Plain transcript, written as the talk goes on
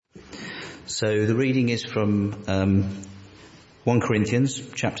So the reading is from 1 Corinthians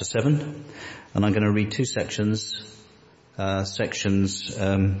chapter 7, and I'm going to read two sections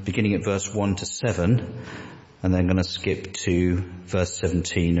beginning at verse 1 to 7, and then going to skip to verse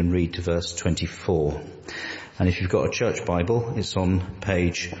 17 and read to verse 24. And if you've got a church Bible, it's on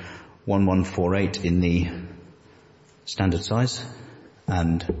page 1148 in the standard size,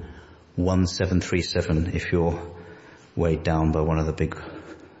 and 1737 if you're weighed down by one of the big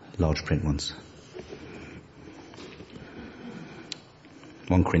large print ones.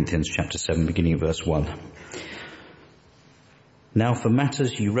 1 Corinthians chapter 7 beginning at verse 1. Now for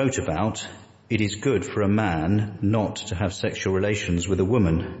matters you wrote about, it is good for a man not to have sexual relations with a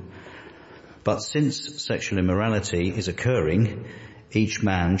woman. But since sexual immorality is occurring, each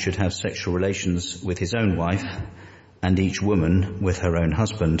man should have sexual relations with his own wife, and each woman with her own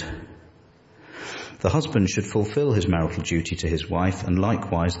husband. The husband should fulfill his marital duty to his wife, and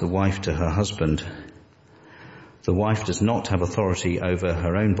likewise the wife to her husband. The wife does not have authority over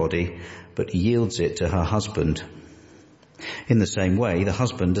her own body, but yields it to her husband. In the same way, the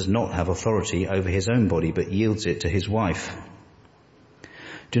husband does not have authority over his own body, but yields it to his wife.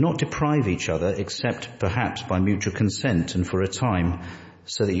 Do not deprive each other, except perhaps by mutual consent and for a time,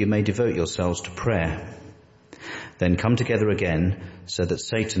 so that you may devote yourselves to prayer. Then come together again, so that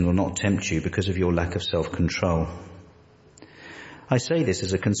Satan will not tempt you because of your lack of self-control. I say this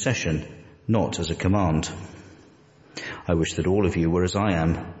as a concession, not as a command. I wish that all of you were as I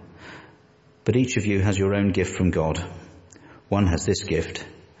am, but each of you has your own gift from God. One has this gift,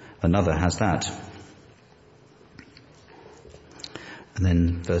 another has that. And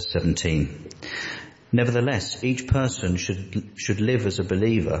then verse 17. Nevertheless, each person should live as a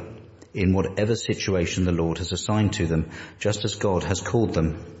believer in whatever situation the Lord has assigned to them, just as God has called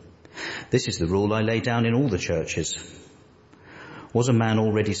them. This is the rule I lay down in all the churches. Was a man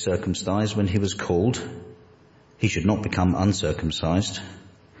already circumcised when he was called? He should not become uncircumcised.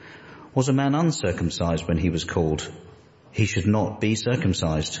 Was a man uncircumcised when he was called? He should not be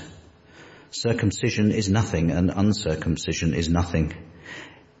circumcised. Circumcision is nothing and uncircumcision is nothing.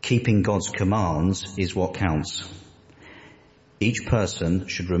 Keeping God's commands is what counts. Each person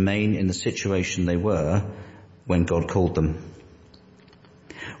should remain in the situation they were when God called them.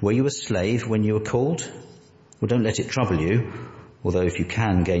 Were you a slave when you were called? Well, don't let it trouble you, although if you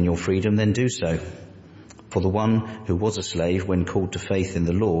can gain your freedom, then do so. For the one who was a slave when called to faith in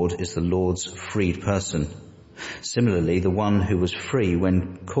the Lord is the Lord's freed person. Similarly, the one who was free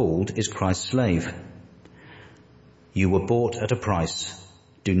when called is Christ's slave. You were bought at a price.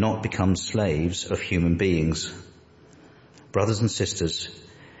 Do not become slaves of human beings. Brothers and sisters,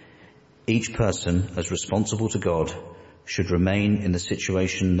 each person as responsible to God should remain in the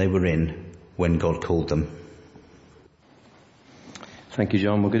situation they were in when God called them. Thank you,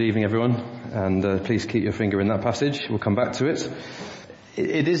 John. Well, good evening, everyone. And please keep your finger in that passage. We'll come back to it.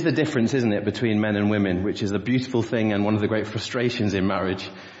 It is the difference, isn't it, between men and women, which is a beautiful thing and one of the great frustrations in marriage.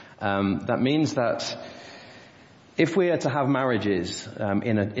 That means that if we are to have marriages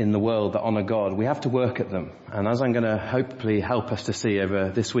in the world that honour God, we have to work at them. And as I'm going to hopefully help us to see over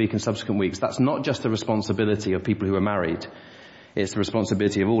this week and subsequent weeks, that's not just the responsibility of people who are married. It's the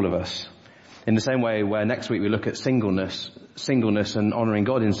responsibility of all of us. In the same way where next week we look at singleness and honouring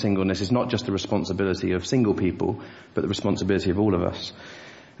God in singleness is not just the responsibility of single people, but the responsibility of all of us.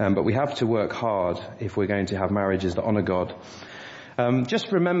 But we have to work hard if we're going to have marriages that honour God.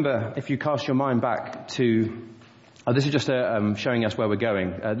 Just remember, if you cast your mind back to... this is just showing us where we're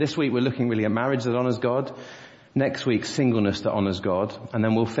going. This week we're looking really at marriage that honours God. Next week, singleness that honours God. And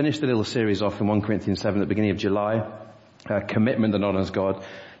then we'll finish the little series off in 1 Corinthians 7 at the beginning of July. Commitment that honours God.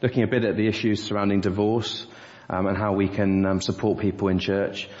 Looking a bit at the issues surrounding divorce and how we can support people in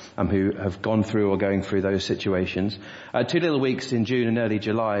church who have gone through or going through those situations. 2 little weeks in June and early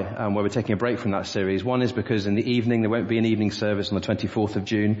July where we're taking a break from that series. One is because in the evening, there won't be an evening service on the 24th of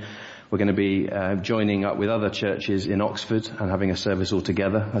June. We're going to be joining up with other churches in Oxford and having a service all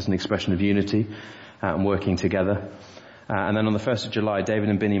together as an expression of unity and working together. And then on the 1st of July, David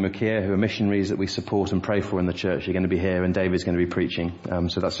and Binny McKeer, who are missionaries that we support and pray for in the church, are going to be here, and David's going to be preaching.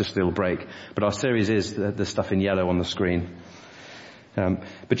 So that's just a little break. But our series is the stuff in yellow on the screen.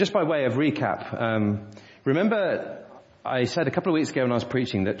 But just by way of recap, remember I said a couple of weeks ago when I was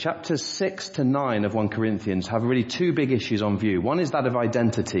preaching that chapters 6 to 9 of 1 Corinthians have really two big issues on view. One is that of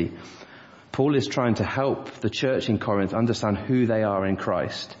identity. Paul is trying to help the church in Corinth understand who they are in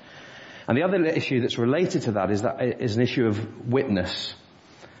Christ. And the other issue that's related to that is an issue of witness.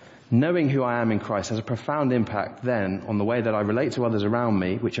 Knowing who I am in Christ has a profound impact then on the way that I relate to others around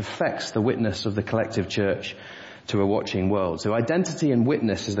me, which affects the witness of the collective church to a watching world. So identity and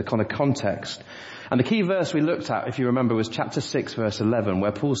witness is the kind of context. And the key verse we looked at, if you remember, was chapter 6, verse 11,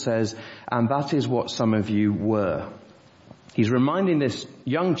 where Paul says, "And that is what some of you were." He's reminding this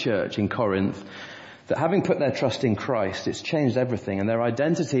young church in Corinth that having put their trust in Christ, it's changed everything, and their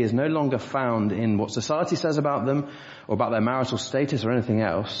identity is no longer found in what society says about them or about their marital status or anything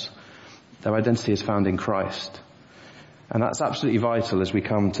else. Their identity is found in Christ. And that's absolutely vital as we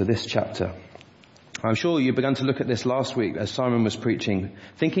come to this chapter. I'm sure you began to look at this last week as Simon was preaching,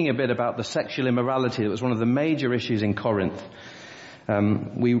 thinking a bit about the sexual immorality that was one of the major issues in Corinth.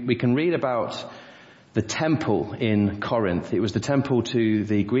 We can read about the temple in Corinth. It was the temple to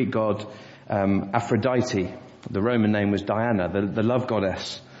the Greek god Aphrodite. The Roman name was Diana, the love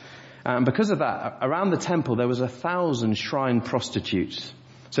goddess. And because of that, around the temple there was 1,000 shrine prostitutes.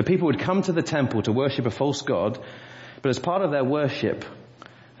 So people would come to the temple to worship a false god, but as part of their worship,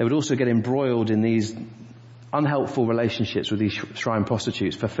 they would also get embroiled in these unhelpful relationships with these shrine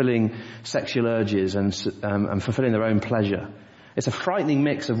prostitutes, fulfilling sexual urges and fulfilling their own pleasure. It's a frightening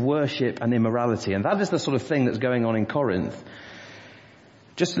mix of worship and immorality, and that is the sort of thing that's going on in Corinth.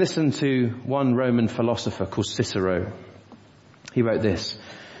 Just listen to one Roman philosopher called Cicero. He wrote this: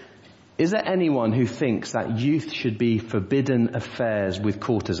 "Is there anyone who thinks that youth should be forbidden affairs with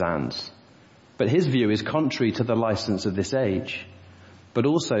courtesans? But his view is contrary to the license of this age, but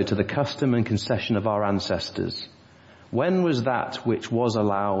also to the custom and concession of our ancestors. When was that which was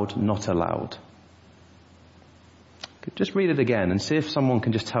allowed not allowed?" Just read it again and see if someone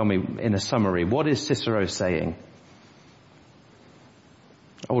can just tell me in a summary, what is Cicero saying?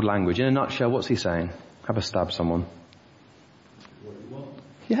 Old language. In a nutshell, what's he saying? Have a stab, someone. What you want.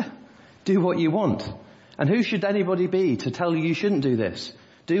 Yeah. Do what you want. And who should anybody be to tell you shouldn't do this?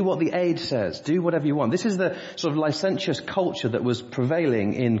 Do what the age says. Do whatever you want. This is the sort of licentious culture that was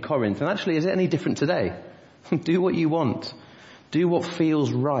prevailing in Corinth. And actually, is it any different today? Do what you want. Do what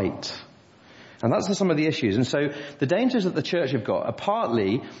feels right. And that's some of the issues. And so the dangers that the church have got are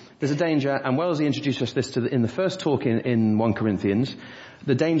partly, there's a danger, and Wellesley introduced us this in the first talk in 1 Corinthians,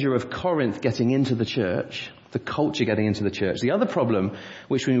 the danger of Corinth getting into the church, the culture getting into the church. The other problem,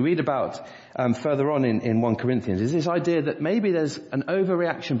 which we read about further on in 1 Corinthians, is this idea that maybe there's an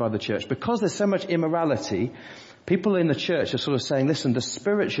overreaction by the church. Because there's so much immorality, people in the church are sort of saying, listen, the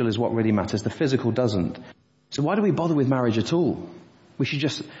spiritual is what really matters, the physical doesn't. So why do we bother with marriage at all? We should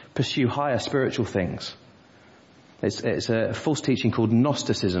just pursue higher spiritual things. It's a false teaching called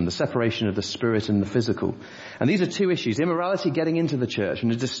Gnosticism, the separation of the spirit and the physical. And these are two issues: immorality getting into the church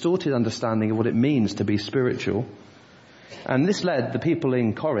and a distorted understanding of what it means to be spiritual. And this led the people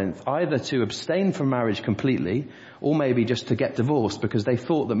in Corinth either to abstain from marriage completely, or maybe just to get divorced because they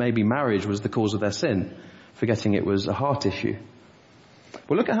thought that maybe marriage was the cause of their sin, forgetting it was a heart issue.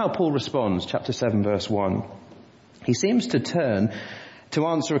 Well, look at how Paul responds, chapter 7, verse 1. He seems to turn to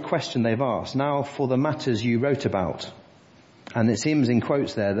answer a question they've asked. Now for the matters you wrote about. And it seems in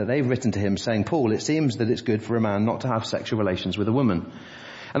quotes there that they've written to him saying, Paul, it seems that it's good for a man not to have sexual relations with a woman.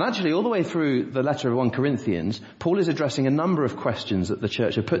 And actually all the way through the letter of 1 Corinthians, Paul is addressing a number of questions that the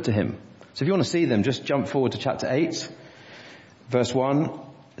church had put to him. So if you want to see them, just jump forward to chapter 8, verse 1,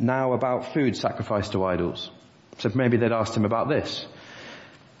 now about food sacrificed to idols. So maybe they'd asked him about this.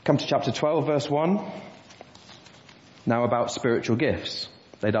 Come to chapter 12, verse 1. Now about spiritual gifts.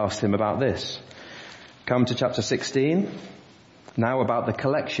 They'd asked him about this. Come to chapter 16. Now about the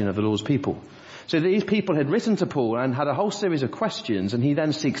collection of the Lord's people. So these people had written to Paul and had a whole series of questions, and he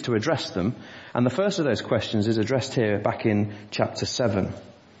then seeks to address them. And the first of those questions is addressed here back in chapter 7.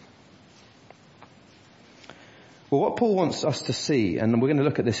 Well, what Paul wants us to see, and we're going to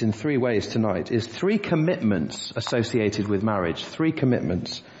look at this in 3 ways tonight, is 3 commitments associated with marriage. 3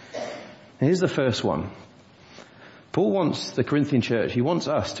 commitments. And here's the first one. Paul wants the Corinthian church, he wants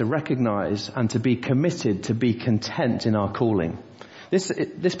us to recognize and to be committed to be content in our calling.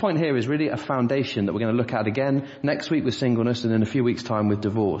 This point here is really a foundation that we're going to look at again next week with singleness and in a few weeks' time with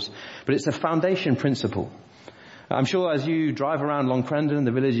divorce. But it's a foundation principle. I'm sure as you drive around along Crendon and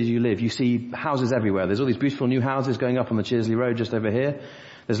the villages you live, you see houses everywhere. There's all these beautiful new houses going up on the Chisley Road just over here.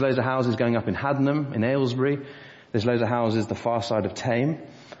 There's loads of houses going up in Haddenham, in Aylesbury. There's loads of houses the far side of Thame.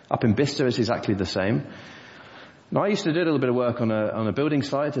 Up in Bicester it's exactly the same. Now, I used to do a little bit of work on a building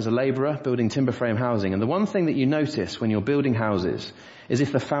site as a labourer, building timber frame housing. And the one thing that you notice when you're building houses is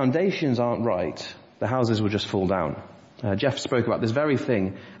if the foundations aren't right, the houses will just fall down. Jeff spoke about this very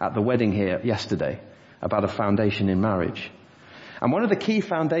thing at the wedding here yesterday, about a foundation in marriage. And one of the key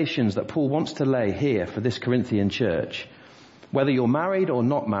foundations that Paul wants to lay here for this Corinthian church, whether you're married or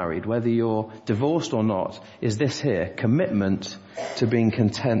not married, whether you're divorced or not, is this here: commitment to being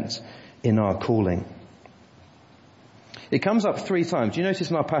content in our calling. It comes up 3 times. Do you notice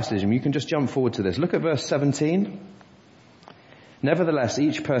in our passage, and you can just jump forward to this. Look at verse 17. Nevertheless,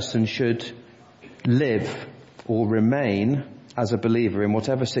 each person should live or remain as a believer in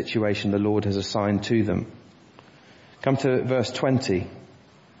whatever situation the Lord has assigned to them. Come to verse 20.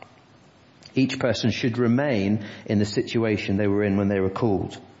 Each person should remain in the situation they were in when they were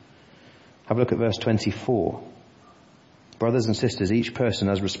called. Have a look at verse 24. Brothers and sisters, each person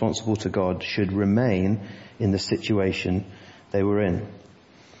as responsible to God should remain in the situation they were in.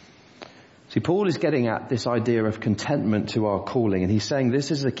 See, Paul is getting at this idea of contentment to our calling, and he's saying this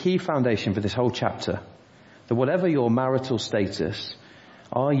is a key foundation for this whole chapter. That whatever your marital status,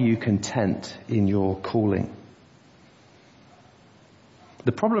 are you content in your calling?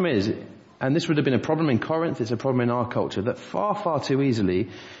 The problem is, and this would have been a problem in Corinth, it's a problem in our culture, that far, far too easily,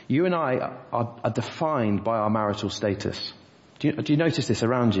 you and I are defined by our marital status. Do you notice this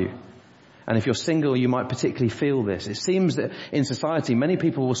around you? And if you're single, you might particularly feel this. It seems that in society, many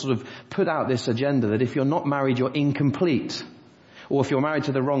people will sort of put out this agenda that if you're not married, you're incomplete. Or if you're married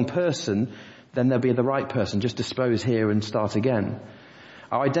to the wrong person, then there'll be the right person. Just dispose here and start again.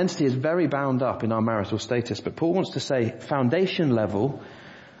 Our identity is very bound up in our marital status. But Paul wants to say, foundation level,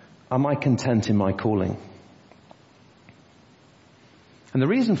 am I content in my calling? And the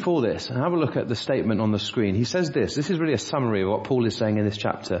reason for this, and have a look at the statement on the screen. He says this is really a summary of what Paul is saying in this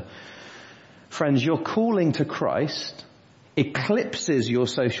chapter. Friends, your calling to Christ eclipses your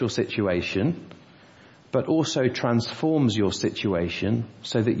social situation, but also transforms your situation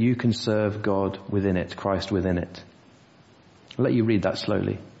so that you can serve God within it, Christ within it. I'll let you read that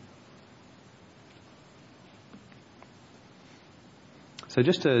slowly. So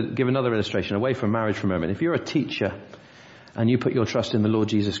just to give another illustration, away from marriage for a moment. If you're a teacher and you put your trust in the Lord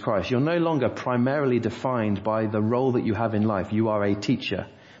Jesus Christ, you're no longer primarily defined by the role that you have in life. You are a teacher.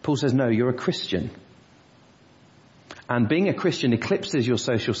 Paul says, no, you're a Christian. And being a Christian eclipses your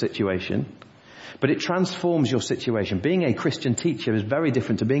social situation, but it transforms your situation. Being a Christian teacher is very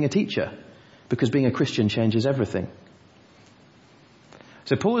different to being a teacher, because being a Christian changes everything.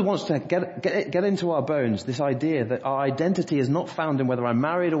 So Paul wants to get into our bones this idea that our identity is not found in whether I'm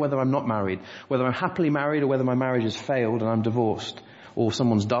married or whether I'm not married, whether I'm happily married or whether my marriage has failed and I'm divorced, or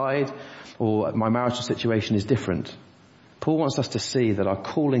someone's died, or my marital situation is different. Paul wants us to see that our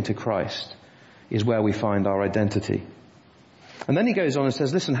calling to Christ is where we find our identity. And then he goes on and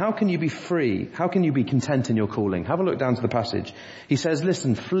says, listen, how can you be free? How can you be content in your calling? Have a look down to the passage. He says,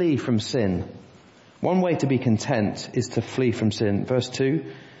 listen, flee from sin. One way to be content is to flee from sin. Verse 2,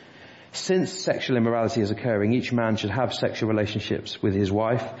 since sexual immorality is occurring, each man should have sexual relationships with his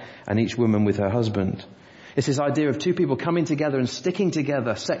wife and each woman with her husband. It's this idea of two people coming together and sticking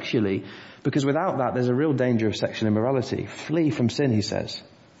together sexually, because without that there's a real danger of sexual immorality. Flee from sin, he says.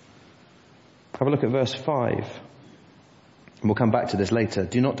 Have a look at verse 5. And we'll come back to this later.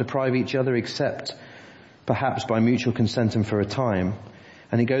 Do not deprive each other except perhaps by mutual consent and for a time.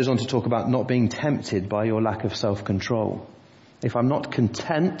 And he goes on to talk about not being tempted by your lack of self-control. If I'm not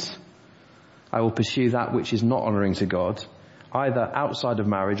content, I will pursue that which is not honouring to God, either outside of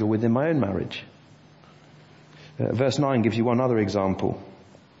marriage or within my own marriage. Verse 9 gives you one other example,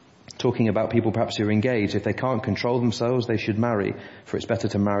 talking about people perhaps who are engaged. If they can't control themselves, they should marry, for it's better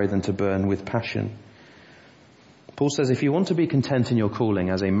to marry than to burn with passion. Paul says if you want to be content in your calling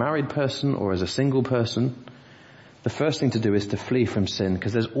as a married person or as a single person, the first thing to do is to flee from sin,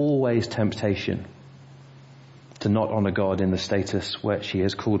 because there's always temptation to not honour God in the status which he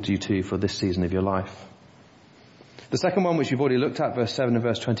has called you to for this season of your life. The second one, which we've already looked at, verse 7 and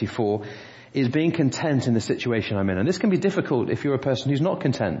verse 24, is being content in the situation I'm in. And this can be difficult if you're a person who's not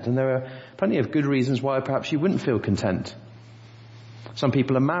content. And there are plenty of good reasons why perhaps you wouldn't feel content. Some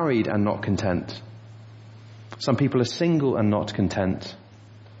people are married and not content. Some people are single and not content.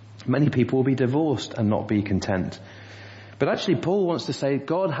 Many people will be divorced and not be content. But actually Paul wants to say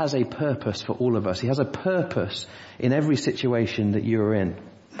God has a purpose for all of us. He has a purpose in every situation that you're in,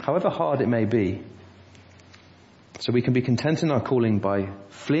 however hard it may be. So we can be content in our calling by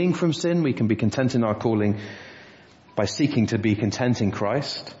fleeing from sin. We can be content in our calling by seeking to be content in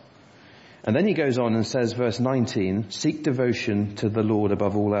Christ. And then he goes on and says, verse 19, seek devotion to the Lord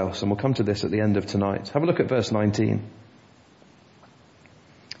above all else. And we'll come to this at the end of tonight. Have a look at verse 19.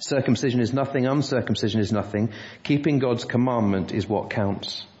 Circumcision is nothing, uncircumcision is nothing. Keeping God's commandment is what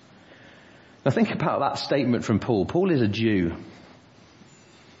counts. Now think about that statement from Paul. Paul is a Jew.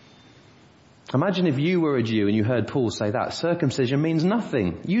 Imagine if you were a Jew and you heard Paul say that. Circumcision means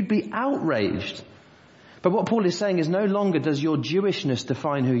nothing. You'd be outraged. But what Paul is saying is no longer does your Jewishness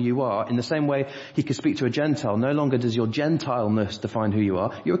define who you are. In the same way he could speak to a Gentile. No longer does your Gentileness define who you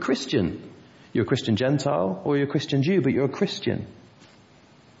are. You're a Christian. You're a Christian Gentile or you're a Christian Jew, but you're a Christian.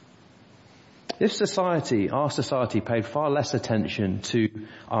 If our society paid far less attention to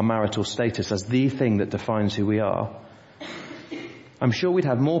our marital status as the thing that defines who we are, I'm sure we'd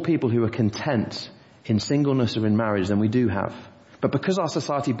have more people who are content in singleness or in marriage than we do have. But because our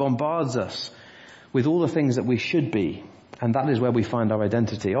society bombards us with all the things that we should be, and that is where we find our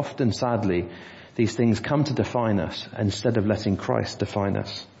identity, often, sadly, these things come to define us instead of letting Christ define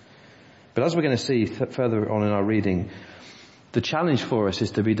us. But as we're going to see further on in our reading, the challenge for us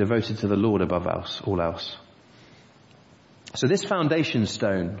is to be devoted to the Lord above all else. So this foundation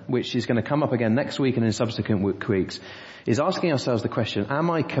stone, which is going to come up again next week and in subsequent weeks, is asking ourselves the question, am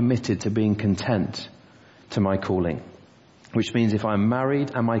I committed to being content to my calling? Which means if I'm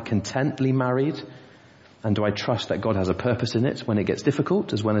married, am I contently married? And do I trust that God has a purpose in it when it gets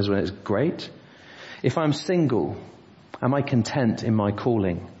difficult as well as when it's great? If I'm single, am I content in my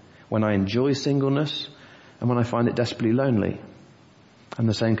calling when I enjoy singleness and when I find it desperately lonely? And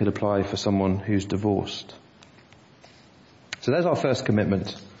the same could apply for someone who's divorced. So there's our first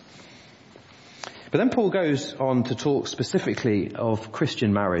commitment. But then Paul goes on to talk specifically of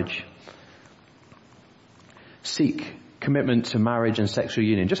Christian marriage. Seek commitment to marriage and sexual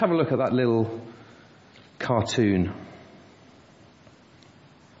union. Just have a look at that little cartoon.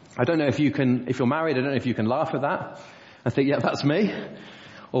 I don't know if you're married, I don't know if you can laugh at that and think, yeah, that's me,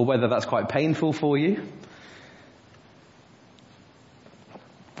 or whether that's quite painful for you.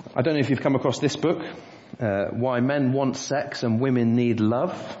 I don't know if you've come across this book, Why Men Want Sex and Women Need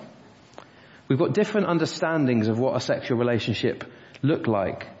Love. We've got different understandings of what a sexual relationship look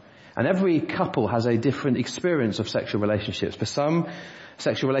like. And every couple has a different experience of sexual relationships. For some,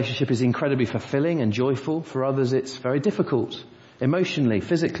 sexual relationship is incredibly fulfilling and joyful. For others, it's very difficult, emotionally,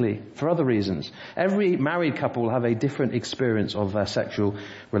 physically, for other reasons. Every married couple will have a different experience of their sexual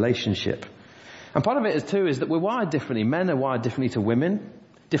relationship. And part of it is that we're wired differently. Men are wired differently to women.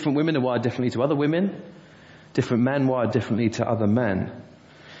 Different women are wired differently to other women. Different men wired differently to other men.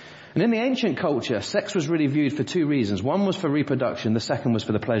 And in the ancient culture, sex was really viewed for two reasons. One was for reproduction, the second was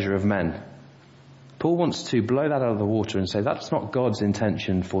for the pleasure of men. Paul wants to blow that out of the water and say that's not God's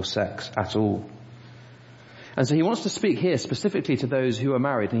intention for sex at all. And so he wants to speak here specifically to those who are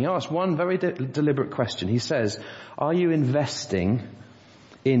married. And he asks one very deliberate question. He says, are you investing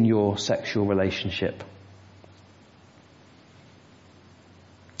in your sexual relationship?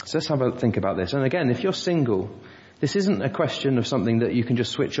 So let's have a think about this. And again, if you're single, this isn't a question of something that you can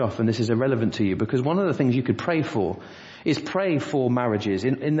just switch off and this is irrelevant to you, because one of the things you could pray for is pray for marriages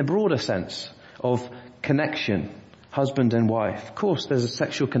in the broader sense of connection, husband and wife. Of course, there's a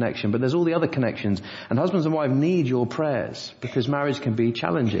sexual connection, but there's all the other connections. And husbands and wives need your prayers because marriage can be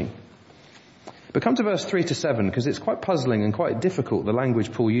challenging. But come to verse 3-7, because it's quite puzzling and quite difficult, the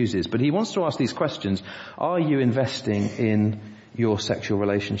language Paul uses. But he wants to ask these questions. Are you investing in your sexual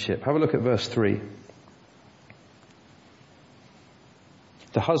relationship? Have a look at verse 3.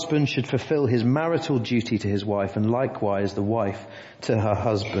 The husband should fulfill his marital duty to his wife, and likewise the wife to her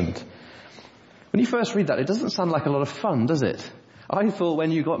husband. When you first read that, it doesn't sound like a lot of fun, does it? I thought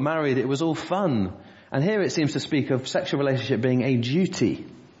when you got married it was all fun. And here it seems to speak of sexual relationship being a duty.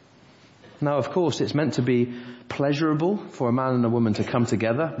 Now, of course, it's meant to be pleasurable for a man and a woman to come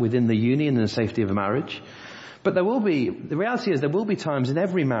together within the union and the safety of a marriage. But the reality is there will be times in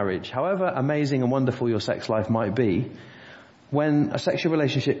every marriage, however amazing and wonderful your sex life might be, when a sexual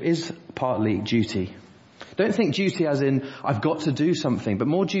relationship is partly duty. Don't think duty as in, I've got to do something, but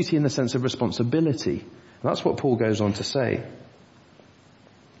more duty in the sense of responsibility. And that's what Paul goes on to say.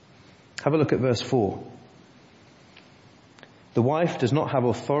 Have a look at verse 4. The wife does not have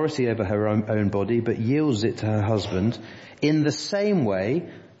authority over her own body, but yields it to her husband. In the same way,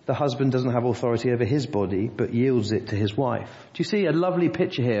 the husband doesn't have authority over his body, but yields it to his wife. Do you see a lovely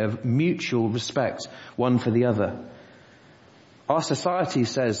picture here of mutual respect, one for the other? Our society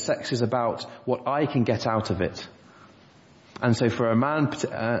says sex is about what I can get out of it. And so for a man,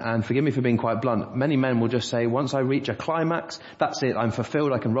 and forgive me for being quite blunt, many men will just say, once I reach a climax, that's it, I'm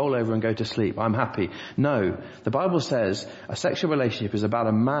fulfilled, I can roll over and go to sleep, I'm happy. No, the Bible says a sexual relationship is about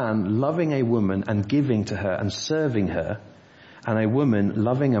a man loving a woman and giving to her and serving her, and a woman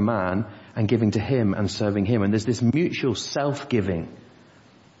loving a man and giving to him and serving him. And there's this mutual self-giving.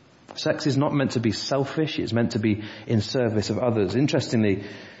 Sex is not meant to be selfish, it's meant to be in service of others. Interestingly,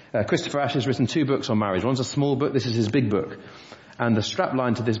 Christopher Ash has written 2 books on marriage. One's a small book, this is his big book. And the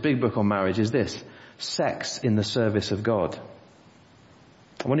strapline to this big book on marriage is this: sex in the service of God.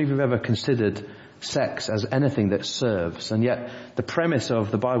 I wonder if you've ever considered sex as anything that serves. And yet the premise of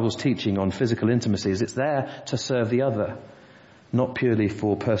the Bible's teaching on physical intimacy is it's there to serve the other. not purely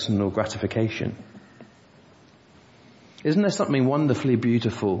for personal gratification. Isn't there something wonderfully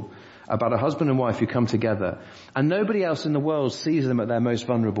beautiful about a husband and wife who come together and nobody else in the world sees them at their most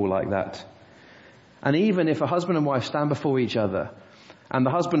vulnerable like that? And even if a husband and wife stand before each other and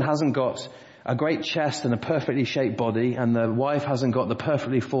the husband hasn't got a great chest and a perfectly shaped body and the wife hasn't got the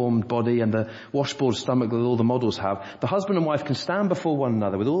perfectly formed body and the washboard stomach that all the models have, the husband and wife can stand before one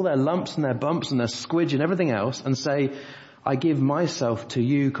another with all their lumps and their bumps and their squidge and everything else and say, I give myself to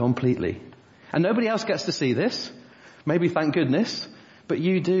you completely. And nobody else gets to see this. Maybe thank goodness, but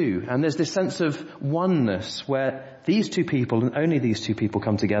you do. And there's this sense of oneness where these two people and only these two people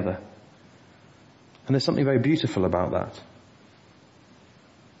come together. And there's something very beautiful about that.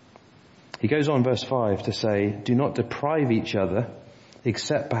 He goes on, verse 5, to say, do not deprive each other,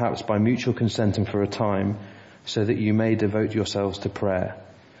 except perhaps by mutual consent and for a time, so that you may devote yourselves to prayer.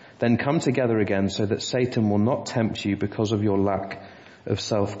 Then come together again so that Satan will not tempt you because of your lack of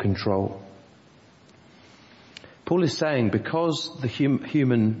self-control. Paul is saying, because the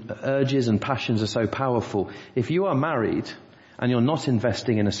human urges and passions are so powerful, if you are married and you're not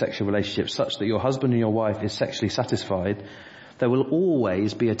investing in a sexual relationship such that your husband and your wife is sexually satisfied, there will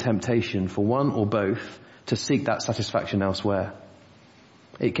always be a temptation for one or both to seek that satisfaction elsewhere.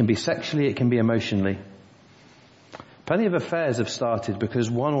 It can be sexually, it can be emotionally. Plenty of affairs have started because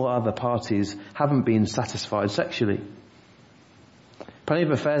one or other parties haven't been satisfied sexually. Plenty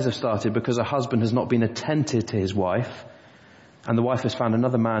of affairs have started because a husband has not been attentive to his wife and the wife has found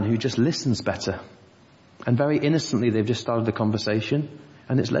another man who just listens better. And very innocently they've just started the conversation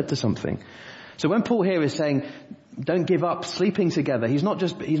and it's led to something. So when Paul here is saying, don't give up sleeping together, he's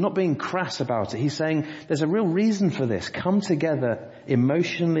not being crass about it. He's saying there's a real reason for this. Come together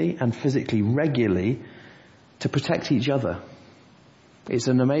emotionally and physically regularly to protect each other. It's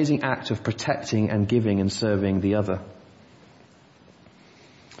an amazing act of protecting and giving and serving the other.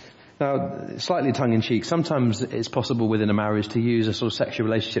 Now, slightly tongue-in-cheek, sometimes it's possible within a marriage to use a sort of sexual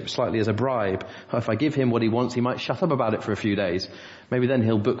relationship slightly as a bribe. If I give him what he wants, he might shut up about it for a few days. Maybe then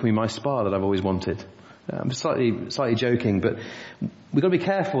he'll book me my spa that I've always wanted. I'm slightly joking, but we've got to be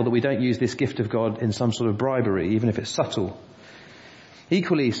careful that we don't use this gift of God in some sort of bribery, even if it's subtle.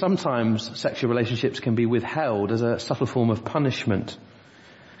 Equally, sometimes sexual relationships can be withheld as a subtle form of punishment.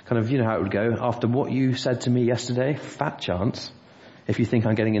 Kind of, you know how it would go. After what you said to me yesterday, fat chance, if you think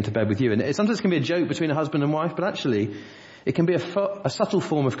I'm getting into bed with you. And it sometimes can be a joke between a husband and wife, but actually it can be a subtle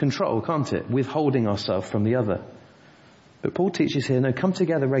form of control, can't it? Withholding ourselves from the other. But Paul teaches here, no, come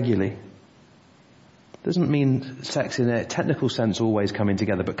together regularly. Doesn't mean sex in a technical sense always coming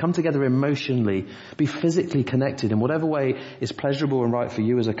together, but come together emotionally, be physically connected in whatever way is pleasurable and right for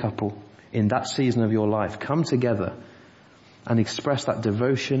you as a couple in that season of your life. Come together and express that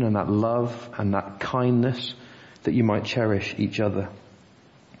devotion and that love and that kindness that you might cherish each other.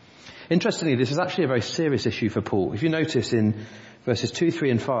 Interestingly, this is actually a very serious issue for Paul. If you notice in verses 2,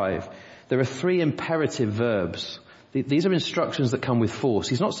 3 and 5, there are 3 imperative verbs. These are instructions that come with force.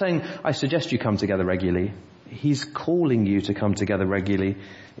 He's not saying, I suggest you come together regularly. He's calling you to come together regularly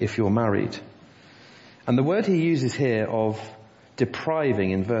if you're married. And the word he uses here of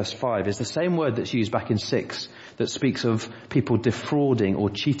depriving in verse 5 is the same word that's used back in 6 that speaks of people defrauding or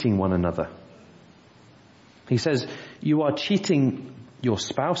cheating one another. He says, you are cheating your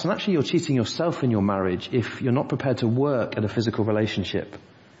spouse, and actually you're cheating yourself in your marriage if you're not prepared to work at a physical relationship.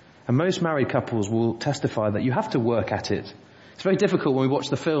 And most married couples will testify that you have to work at it. It's very difficult when we watch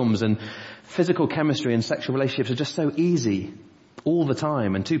the films, and physical chemistry and sexual relationships are just so easy all the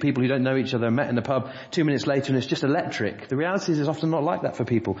time. And two people who don't know each other are met in a pub 2 minutes later and it's just electric. The reality is it's often not like that for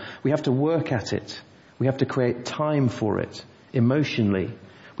people. We have to work at it. We have to create time for it emotionally.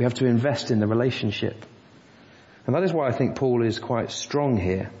 We have to invest in the relationship. And that is why I think Paul is quite strong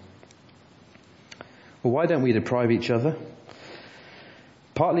here. Well, why don't we deprive each other?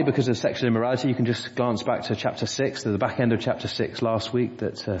 Partly because of sexual immorality. You can just glance back to chapter 6, to the back end of chapter 6 last week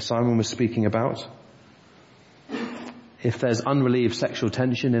that Simon was speaking about. If there's unrelieved sexual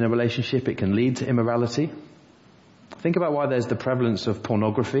tension in a relationship, it can lead to immorality. Think about why there's the prevalence of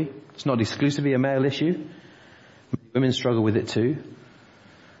pornography. It's not exclusively a male issue. Women struggle with it too.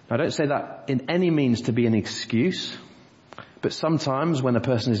 I don't say that in any means to be an excuse, but sometimes when a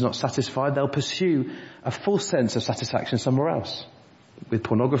person is not satisfied, they'll pursue a false sense of satisfaction somewhere else. With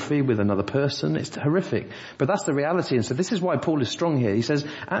pornography, with another person, it's horrific. But that's the reality. And so this is why Paul is strong here. He says,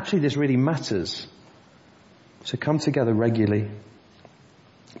 actually this really matters. So come together regularly.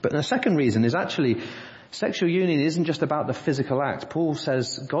 But the second reason is actually sexual union isn't just about the physical act. Paul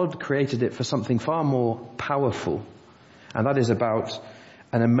says God created it for something far more powerful. And that is about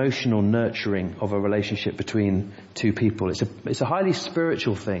an emotional nurturing of a relationship between two people. It's a highly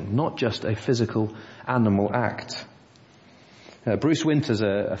spiritual thing, not just a physical animal act. Bruce Winter's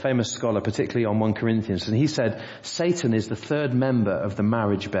a famous scholar, particularly on 1 Corinthians, and he said, Satan is the third member of the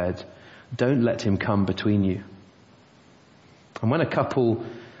marriage bed. Don't let him come between you. And when a couple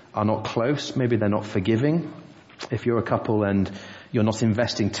are not close, maybe they're not forgiving. If you're a couple and you're not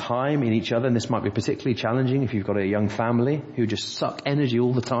investing time in each other, and this might be particularly challenging if you've got a young family who just suck energy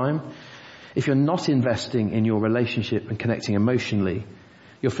all the time. If you're not investing in your relationship and connecting emotionally,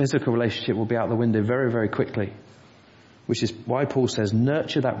 your physical relationship will be out the window very, very quickly. Which is why Paul says,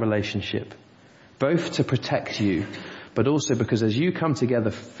 nurture that relationship, both to protect you, but also because as you come together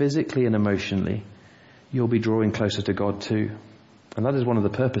physically and emotionally, you'll be drawing closer to God too. And that is one of the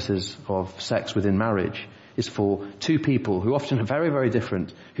purposes of sex within marriage, is for two people who often are very, very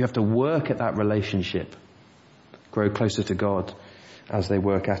different, who have to work at that relationship, grow closer to God as they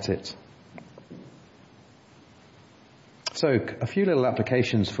work at it. So, a few little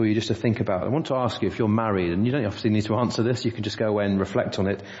applications for you just to think about. I want to ask you, if you're married, and you don't obviously need to answer this, you can just go away and reflect on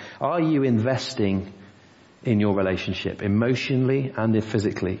it. Are you investing in your relationship, emotionally and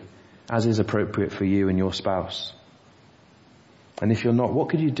physically, as is appropriate for you and your spouse? And if you're not, what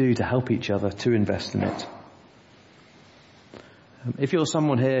could you do to help each other to invest in it? If you're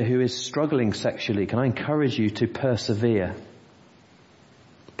someone here who is struggling sexually, can I encourage you to persevere?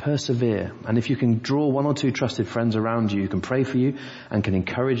 Persevere. And if you can draw one or two trusted friends around you who can pray for you and can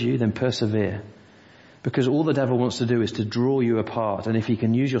encourage you, then persevere. Because all the devil wants to do is to draw you apart. And if he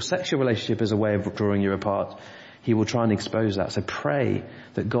can use your sexual relationship as a way of drawing you apart, he will try and expose that. So pray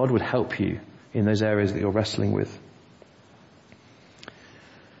that God would help you in those areas that you're wrestling with.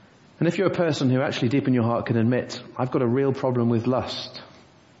 And if you're a person who actually deep in your heart can admit, I've got a real problem with lust.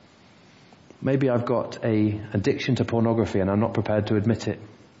 Maybe I've got an addiction to pornography and I'm not prepared to admit it.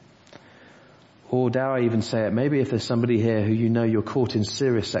 Or dare I even say it, maybe if there's somebody here who you know you're caught in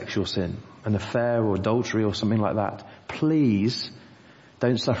serious sexual sin, an affair or adultery or something like that, please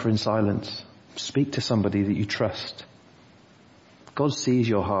don't suffer in silence. Speak to somebody that you trust. God sees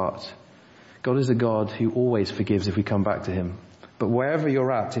your heart. God is a God who always forgives if we come back to him. But wherever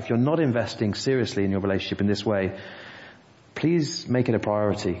you're at, if you're not investing seriously in your relationship in this way, please make it a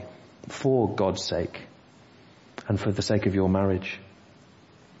priority for God's sake and for the sake of your marriage.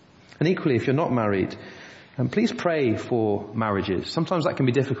 And equally, if you're not married, please pray for marriages. Sometimes that can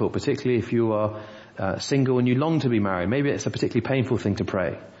be difficult, particularly if you are single and you long to be married. Maybe it's a particularly painful thing to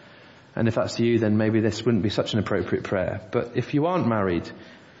pray. And if that's you, then maybe this wouldn't be such an appropriate prayer. But if you aren't married,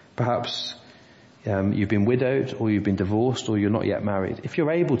 perhaps you've been widowed or you've been divorced or you're not yet married. If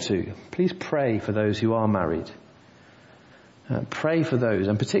you're able to, please pray for those who are married. Pray for those,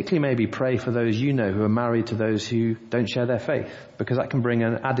 and particularly maybe pray for those you know who are married to those who don't share their faith, because that can bring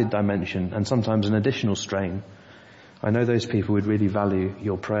an added dimension and sometimes an additional strain. I know those people would really value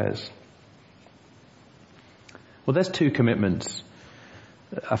your prayers. Well, there's two commitments.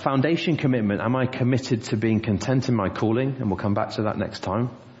 A foundation commitment, am I committed to being content in my calling? And we'll come back to that next time.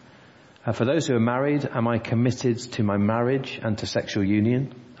 For those who are married, am I committed to my marriage and to sexual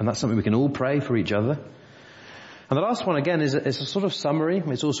union? And that's something we can all pray for each other. And the last one, again, is a sort of summary.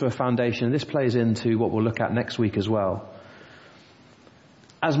 It's also a foundation. This plays into what we'll look at next week as well.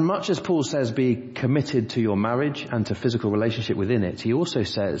 As much as Paul says be committed to your marriage and to physical relationship within it, he also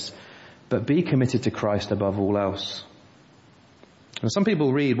says, but be committed to Christ above all else. And some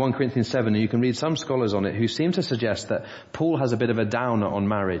people read 1 Corinthians 7, and you can read some scholars on it who seem to suggest that Paul has a bit of a downer on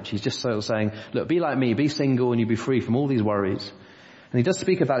marriage. He's just sort of saying, look, be like me, be single and you'll be free from all these worries. And he does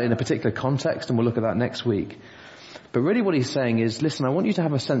speak of that in a particular context, and we'll look at that next week. But really what he's saying is, listen, I want you to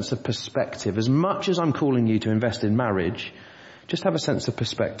have a sense of perspective. As much as I'm calling you to invest in marriage, just have a sense of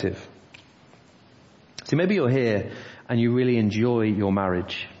perspective. See, maybe you're here and you really enjoy your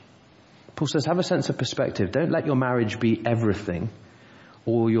marriage. Paul says, have a sense of perspective. Don't let your marriage be everything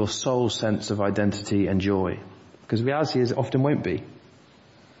or your sole sense of identity and joy. Because the reality is it often won't be.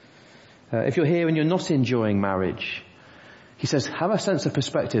 If you're here and you're not enjoying marriage, he says, have a sense of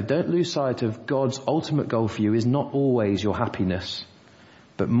perspective. Don't lose sight of God's ultimate goal for you is not always your happiness,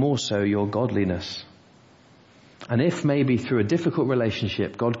 but more so your godliness. And if maybe through a difficult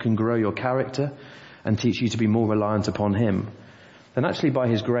relationship, God can grow your character and teach you to be more reliant upon him, then actually by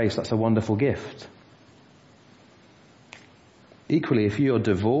his grace, that's a wonderful gift. Equally, if you're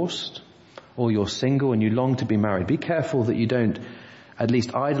divorced or you're single and you long to be married, be careful that you don't at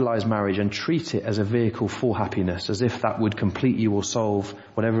least idolize marriage and treat it as a vehicle for happiness, as if that would complete you or solve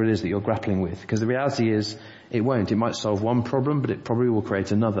whatever it is that you're grappling with. Because the reality is, it won't. It might solve one problem, but it probably will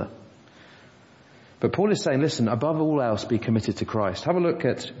create another. But Paul is saying, listen, above all else, be committed to Christ. Have a look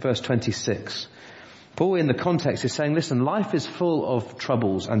at verse 26. Paul, in the context, is saying, listen, life is full of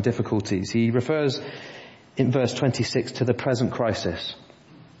troubles and difficulties. He refers in verse 26 to the present crisis.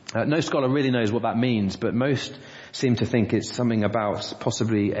 No scholar really knows what that means, but most seem to think it's something about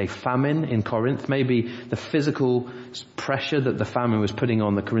possibly a famine in Corinth, maybe the physical pressure that the famine was putting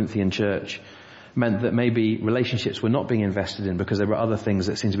on the Corinthian church meant that maybe relationships were not being invested in because there were other things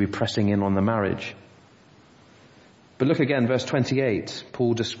that seemed to be pressing in on the marriage. But look again, verse 28,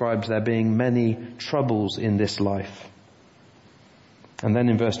 Paul describes there being many troubles in this life. And then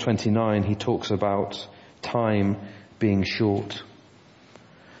in verse 29, he talks about time being short.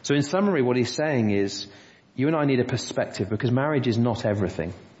 So in summary, what he's saying is, you and I need a perspective because marriage is not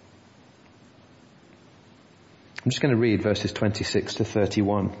everything. I'm just going to read verses 26 to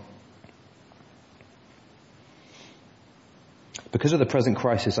 31. Because of the present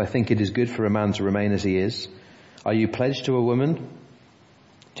crisis, I think it is good for a man to remain as he is. Are you pledged to a woman?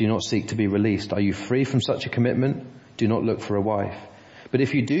 Do not seek to be released. Are you free from such a commitment? Do not look for a wife. But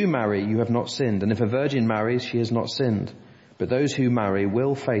if you do marry, you have not sinned. And if a virgin marries, she has not sinned. But those who marry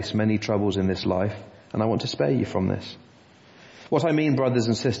will face many troubles in this life, and I want to spare you from this. What I mean, brothers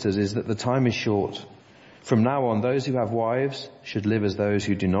and sisters, is that the time is short. From now on, those who have wives should live as those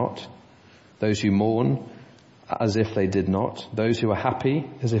who do not. Those who mourn, as if they did not. Those who are happy,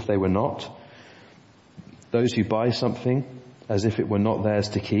 as if they were not. Those who buy something, as if it were not theirs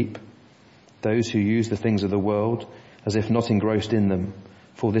to keep. Those who use the things of the world, as if not engrossed in them.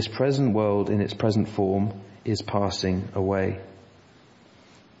 For this present world in its present form is passing away.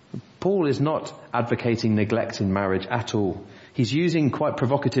 Paul is not advocating neglect in marriage at all. He's using quite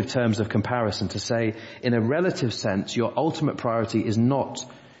provocative terms of comparison to say, in a relative sense, your ultimate priority is not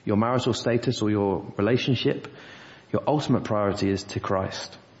your marital status or your relationship. Your ultimate priority is to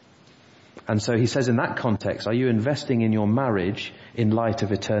Christ. And so he says in that context, are you investing in your marriage in light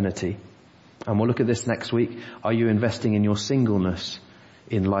of eternity? And we'll look at this next week. Are you investing in your singleness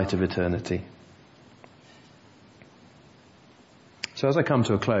in light of eternity? So as I come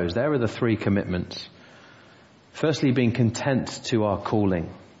to a close, there are the three commitments. Firstly, being content to our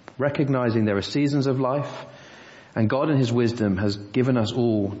calling, recognizing there are seasons of life, and God in his wisdom has given us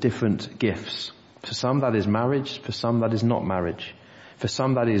all different gifts. For some that is marriage, for some that is not marriage. For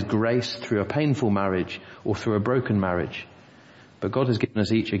some that is grace through a painful marriage or through a broken marriage. But God has given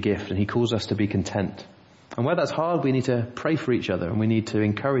us each a gift and he calls us to be content. And where that's hard, we need to pray for each other and we need to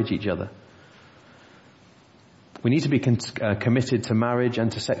encourage each other. We need to be committed to marriage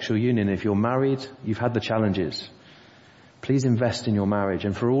and to sexual union. If you're married, you've had the challenges. Please invest in your marriage.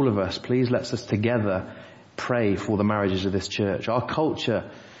 And for all of us, please let's us together pray for the marriages of this church. Our culture,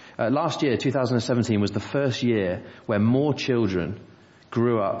 last year, 2017, was the first year where more children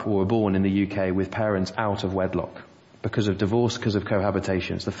grew up or were born in the UK with parents out of wedlock because of divorce, because of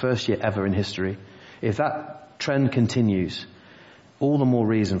cohabitation. It's the first year ever in history. If that trend continues, all the more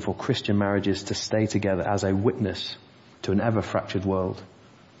reason for Christian marriages to stay together as a witness to an ever-fractured world.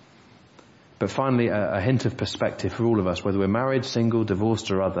 But finally, a hint of perspective for all of us, whether we're married, single, divorced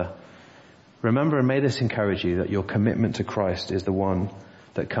or other. Remember, and may this encourage you, that your commitment to Christ is the one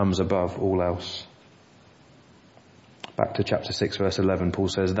that comes above all else. Back to chapter 6, verse 11, Paul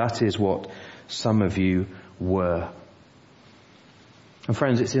says, that is what some of you were. And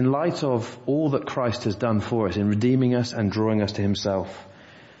friends, it's in light of all that Christ has done for us in redeeming us and drawing us to himself.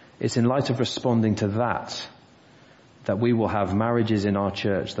 It's in light of responding to that we will have marriages in our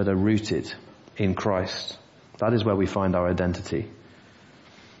church that are rooted in Christ. That is where we find our identity.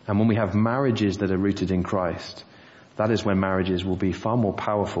 And when we have marriages that are rooted in Christ, that is when marriages will be far more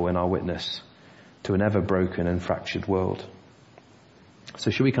powerful in our witness to an ever broken and fractured world. So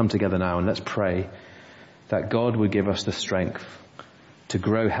should we come together now and let's pray that God would give us the strength to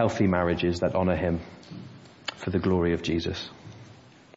grow healthy marriages that honor him for the glory of Jesus.